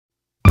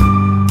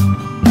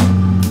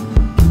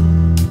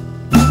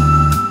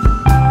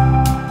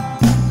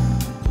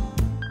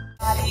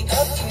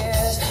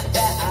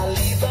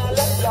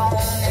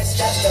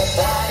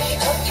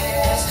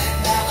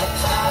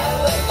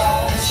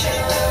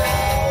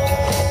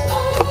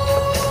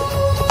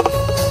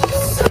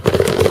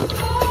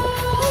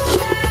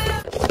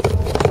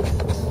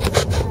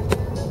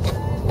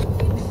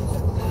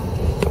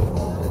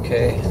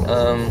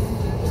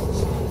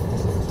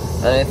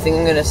I think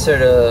I'm gonna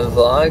start a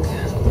vlog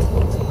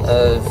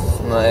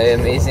of my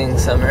amazing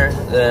summer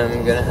that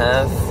I'm gonna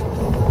have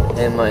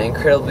and my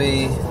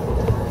incredibly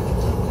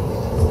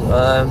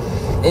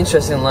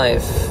interesting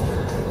life.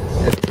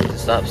 There's a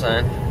stop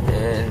sign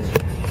and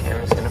the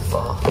camera's gonna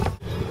fall.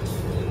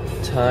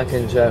 Talk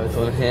and drive with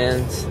one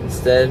hand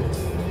instead.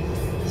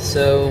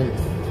 So,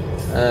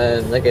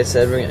 like I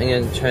said, I'm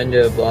gonna try and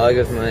do a vlog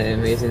of my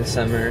amazing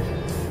summer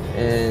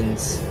and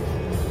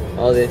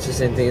all the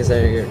interesting things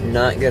that are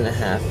not gonna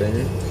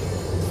happen.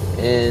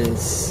 And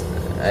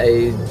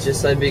I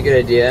just thought it'd be a good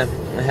idea.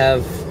 I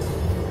have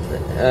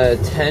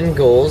 10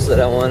 goals that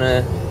I want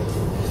to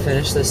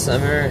finish this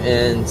summer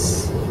and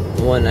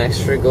one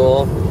extra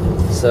goal.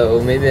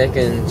 So maybe I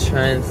can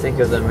try and think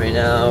of them right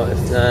now.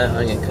 If not,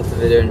 I'm gonna cut the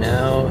video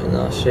now and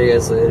I'll show you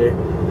guys later.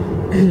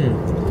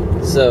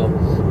 So,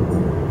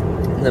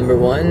 number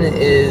 1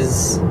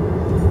 is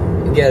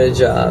get a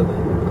job.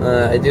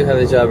 I do have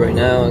a job right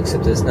now,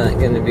 except it's not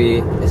going to be,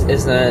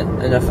 it's not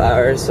enough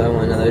hours, so I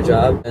want another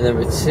job. And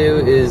number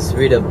 2 is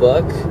read a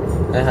book.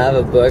 I have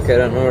a book, I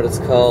don't know what it's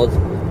called.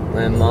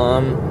 My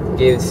mom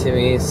gave it to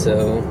me,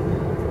 so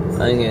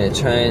I'm going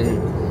to try and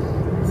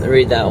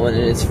read that one,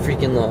 and it's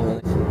freaking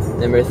long.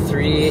 Number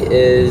 3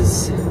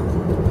 is, I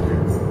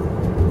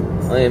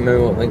don't even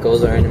remember what my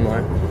goals are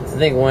anymore. I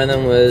think one of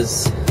them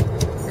was,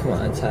 come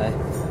on, Ty.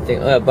 I think,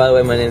 oh, by the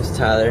way, my name's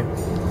Tyler.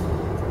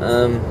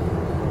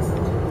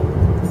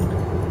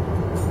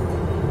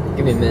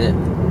 Give me a minute.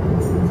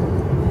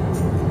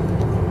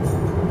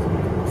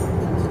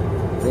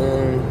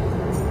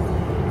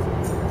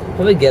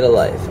 Probably get a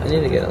life. I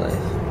need to get a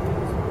life.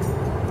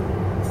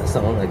 That's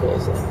not one of my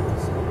goals though.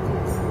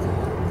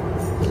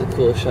 There's a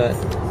cool shot.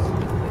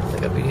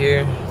 Like up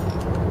here.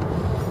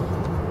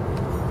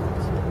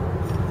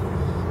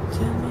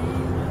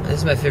 This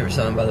is my favorite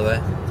song, by the way.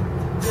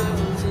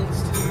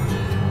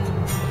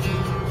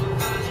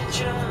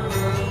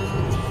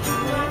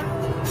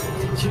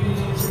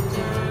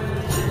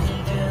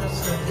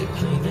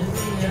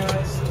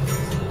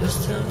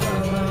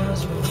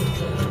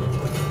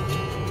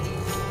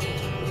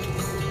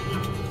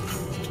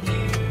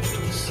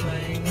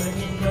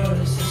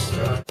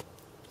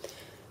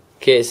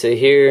 Okay, so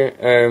here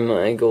are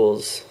my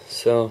goals.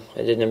 So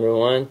I did number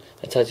 1.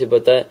 I talked to you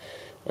about that.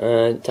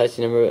 Talked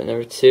to you about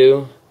number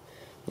 2,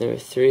 number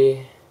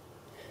 3.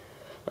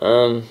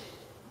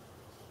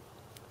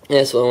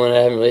 Yes, one I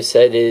haven't really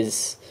said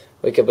is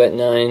wake up at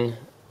 9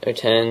 or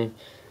 10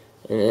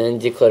 and then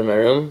declutter my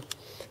room.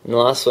 And the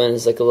last one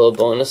is like a little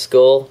bonus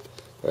goal.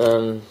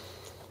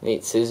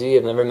 Meet Susie.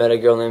 I've never met a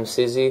girl named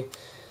Susie.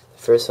 The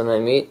first one I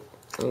meet,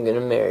 I'm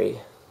gonna marry.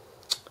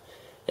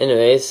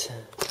 Anyways,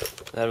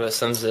 that about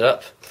sums it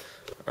up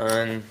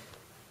on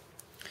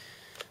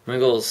my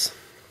goals.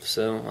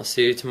 So I'll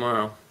see you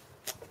tomorrow.